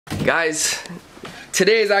Guys,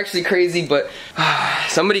 today is actually crazy, but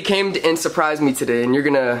somebody came and surprised me today, and you're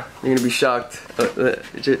gonna be shocked.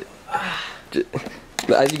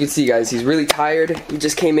 As you can see, guys, he's really tired. He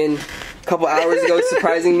just came in a couple hours ago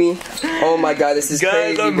surprising me. Oh my god, this is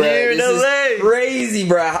crazy, bro. This is crazy,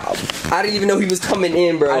 bro. I didn't even know he was coming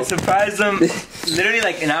in, bro. I surprised him literally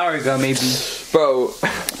like an hour ago, maybe. Bro,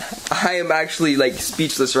 I am actually like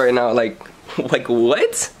speechless right now. Like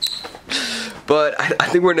what? But I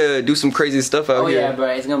think we're gonna do some crazy stuff out here. Oh yeah, bro,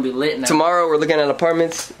 it's gonna be lit now. Tomorrow we're looking at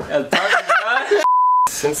apartments.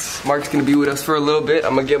 Since Mark's gonna be with us for a little bit,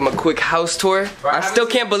 I'm gonna give him a quick house tour. Bro, I still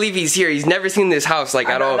can't believe he's here. He's never seen this house like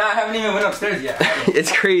at all. I haven't even went upstairs yet.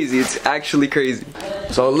 It's crazy. It's actually crazy.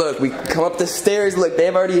 So look, we come up the stairs. Look,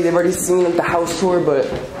 they've already seen the house tour, but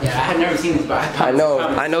yeah, I had never seen this. But I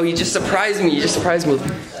know. He just surprised me.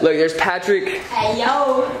 Look, there's Patrick. Hey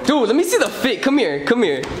yo. Dude, let me see the fit. Come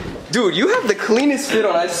here. Dude, you have the cleanest fit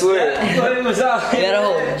on, I swear.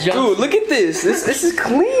 Dude, look at this. This is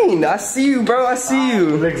clean. I see you, bro. I see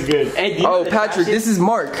you. Looks good. Hey, oh, Patrick, this is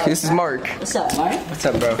Mark. What's up, Mark? What's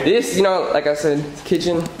up, bro? This, you know, like I said,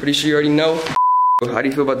 kitchen. Pretty sure you already know. How do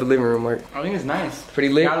you feel about the living room, Mark? I think it's nice. Pretty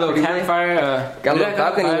lit. Got a little campfire. Got a little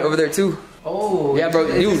balcony over there too. Oh. Yeah, bro.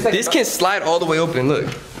 Dude, this can slide all the way open. Look.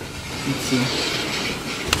 Let's see.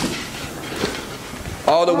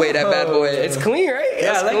 All the way, that bad boy. It's clean, right?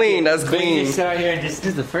 Yeah, that's clean. That's clean. Sit out here and this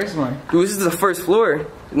is the first one. Dude, this is the first floor.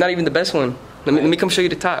 Not even the best one. Let me come show you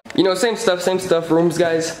the top. You know, same stuff. Rooms,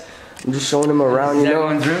 guys. I'm just showing him around, you know.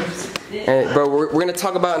 Rooms. And bro, we're gonna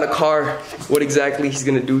talk about in the car what exactly he's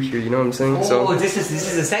gonna do here. You know what I'm saying? Oh, this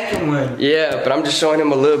is the second one. Yeah, but I'm just showing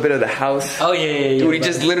him a little bit of the house. Oh yeah. Dude, he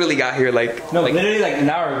just literally got here literally like an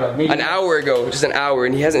hour ago. Maybe. An hour ago, just an hour,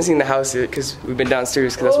 and he hasn't seen the house yet because we've been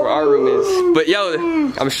downstairs because that's where our room is. But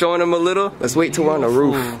yo, I'm showing him a little. Let's wait till we're on the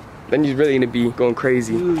roof. Then he's really gonna be going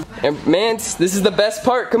crazy. And man, this is the best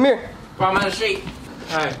part. Come here. Bro, I'm out of shape.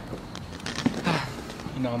 Alright.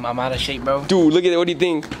 You know, I'm out of shape, bro. Dude, look at it. What do you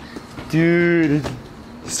think? Dude.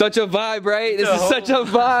 Such a vibe, right? This is such a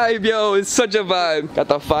vibe, yo. It's such a vibe. Got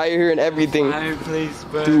the fire here and everything. Fireplace,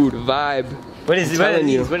 bro. Dude, vibe. What is it?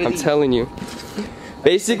 I'm telling you.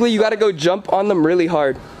 Basically, you gotta go jump on them really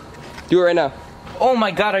hard. Do it right now. Oh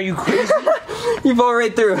my god, are you crazy? You fall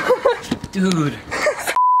right through. Dude.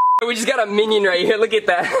 We just got a minion right here. Look at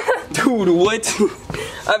that. Dude, what?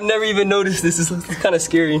 I've never even noticed this. This is kind of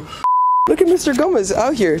scary. Look at Mr. Gomez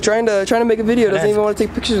out here trying to make a video. Doesn't even want to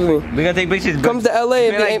take pictures with me. We gotta take pictures. Comes to LA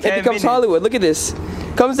and becomes Hollywood. Look at this.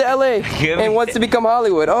 Comes to LA and wants to become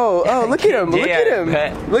Hollywood. Oh, look at him. Look at him.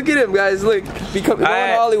 Look at him, guys. Look. Going to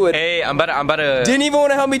Hollywood. Hey, I'm about to Didn't even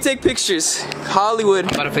want to help me take pictures. Hollywood.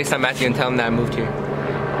 I'm about to FaceTime Matthew and tell him that I moved here.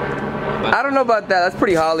 I don't know about that. That's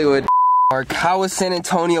pretty Hollywood. Mark, how was San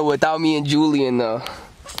Antonio without me and Julian though?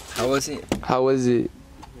 How was it? How was it?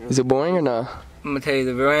 Is it boring or not? I'm gonna tell you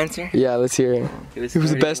the real answer. Yeah, let's hear it. It was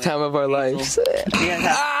the best time of our lives.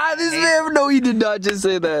 This man, no, he did not just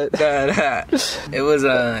say that. It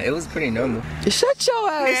was pretty normal. Shut your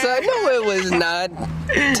ass up. No, it was not.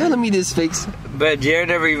 Telling me this fakes. But Jared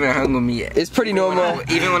never even hung with me yet. It's pretty normal.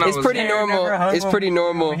 Even when I was pretty there, normal. It's pretty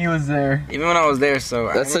normal. He was there. Even when I was there, so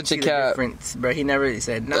that's such a cap. Bro, he never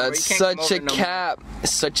said no. That's such a cap.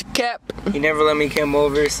 Such a cap. He never let me come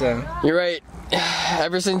over, so. You're right.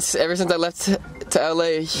 Ever since I left to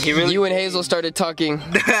LA, you and Hazel started talking.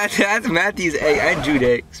 That's Matthew's egg. I Jude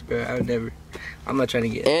eggs, bro. I'm not trying to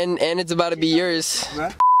get. And it's about to be yours.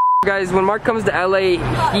 Guys, when Mark comes to LA,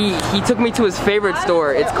 he took me to his favorite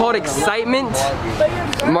store. It's called Excitement.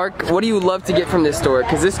 Mark, what do you love to get from this store?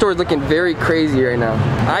 Because this store is looking very crazy right now.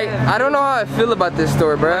 I don't know how I feel about this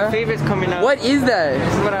store, bruh. My favorite's coming up. What is that?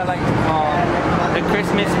 This is what I like to call the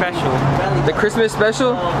Christmas special. The Christmas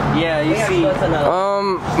special? Yeah, you see.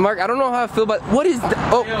 Mark, I don't know how I feel about. What is that?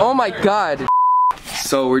 Oh my God.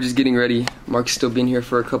 So we're just getting ready. Mark's still been here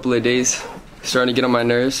for a couple of days. Starting to get on my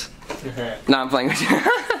nerves. Nah, I'm playing with you.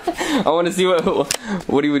 I want to see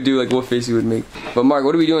what he would do, like what face he would make. But Mark,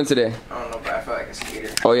 what are we doing today? I don't know, but I feel like a skater.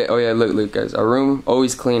 Oh yeah, look guys. Our room,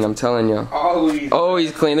 always clean, I'm telling you.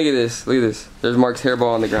 Always clean, look at this. There's Mark's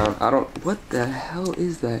hairball on the ground. What the hell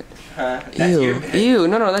is that? Ew,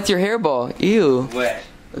 no, that's your hairball. Ew. What?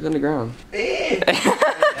 Look on the ground. Ew.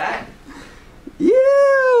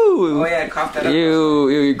 Ew. Oh yeah, cough that up.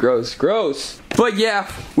 Ew, gross. But yeah,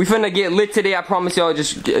 we finna get lit today. I promise y'all.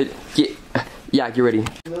 Just get ready.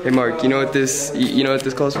 Hey Mark, you know what this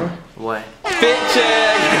calls for? What? Fit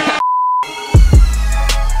check.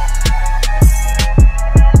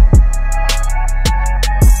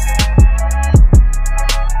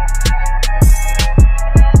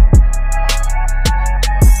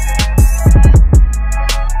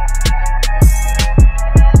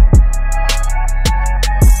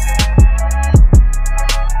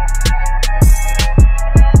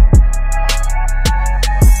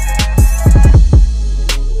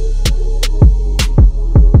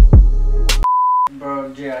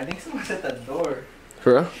 I think someone's at the door.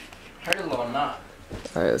 For real? Heard a little knock.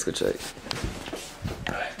 Alright, let's go check.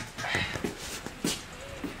 Alright.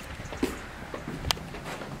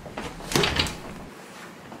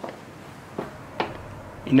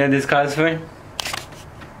 You know what this calls for?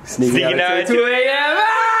 Sneaking out out at 2 a.m.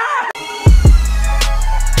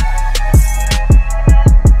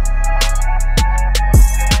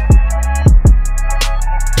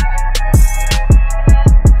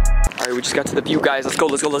 Alright, we just got to the view, guys. Let's go,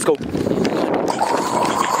 let's go, let's go. Oh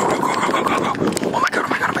my god, oh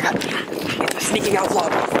my god, oh my god. It's the sneaking out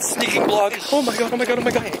vlog. It's the sneaking vlog. Oh my god, oh my god, oh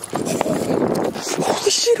my god.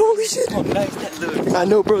 Holy shit, holy shit. Oh, nice, that look. I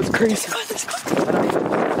know, bro, it's crazy.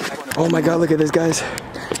 Oh my god, look at this, guys.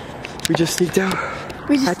 We just sneaked out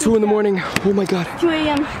at 2 in the morning. Oh my god. 2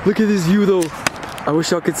 a.m. Look at this view, though. I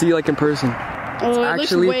wish y'all could see, like, in person. Oh, it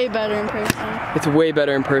actually, looks way better in person. It's way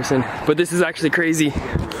better in person, but this is actually crazy.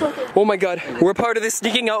 Oh my god, we're part of this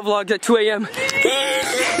sneaking out vlog at 2 a.m.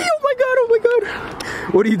 Oh my god, oh my god.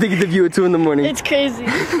 What do you think of the view at 2 in the morning? It's crazy,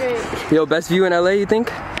 it's great. Yo, best view in LA, you think?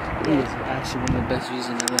 It's actually one of the best views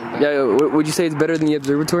in the world. Yeah, yo, would you say it's better than the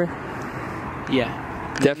observatory? Yeah.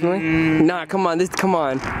 Definitely? Nah, come on, come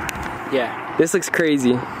on. Yeah. This looks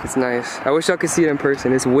crazy. It's nice. I wish y'all could see it in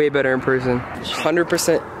person. It's way better in person.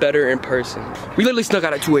 100% better in person. We literally snuck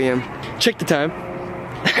out at 2 a.m. Check the time.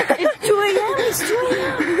 It's 2 a.m., it's 2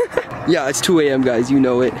 a.m. Yeah, it's 2 a.m. guys, you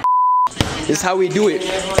know it. This is how we do it.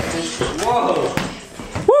 Whoa.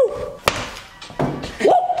 Woo!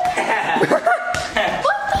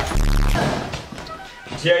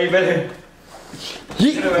 Joe, you better.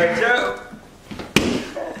 Yeet. Joe.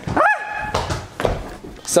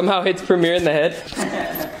 Somehow hits Premiere in the head.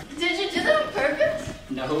 Did you do that on purpose?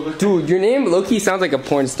 No. Dude, your name low-key sounds like a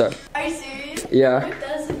porn star. Are you serious? Yeah. No, it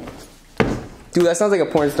doesn't. Dude, that sounds like a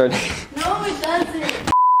porn star. No, it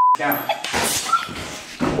doesn't. Down.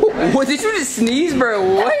 What, did you just sneeze, bro?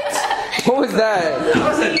 What? What was that? That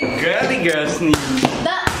was a girly girl sneeze.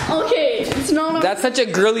 Okay, it's not a... That's such a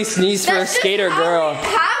girly sneeze for a skater girl.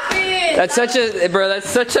 That's such a, bro, that's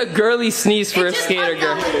such a girly sneeze for a skater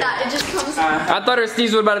girl. It just comes out. I thought her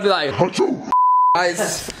sneeze was about to be like,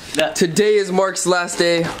 guys, today is Mark's last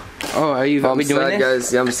day. Oh, are you I'm sad,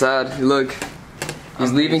 guys. Yeah, I'm sad. Look,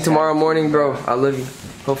 he's leaving tomorrow morning, bro. I love you.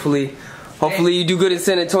 Hopefully you do good in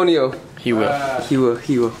San Antonio. He will. He will.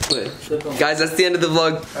 Guys, that's the end of the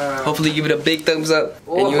vlog. Hopefully you give it a big thumbs up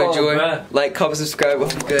and you enjoy. Like, comment, subscribe.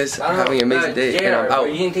 Hope you guys are having an amazing day. And I'm out.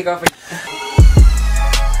 You didn't take off.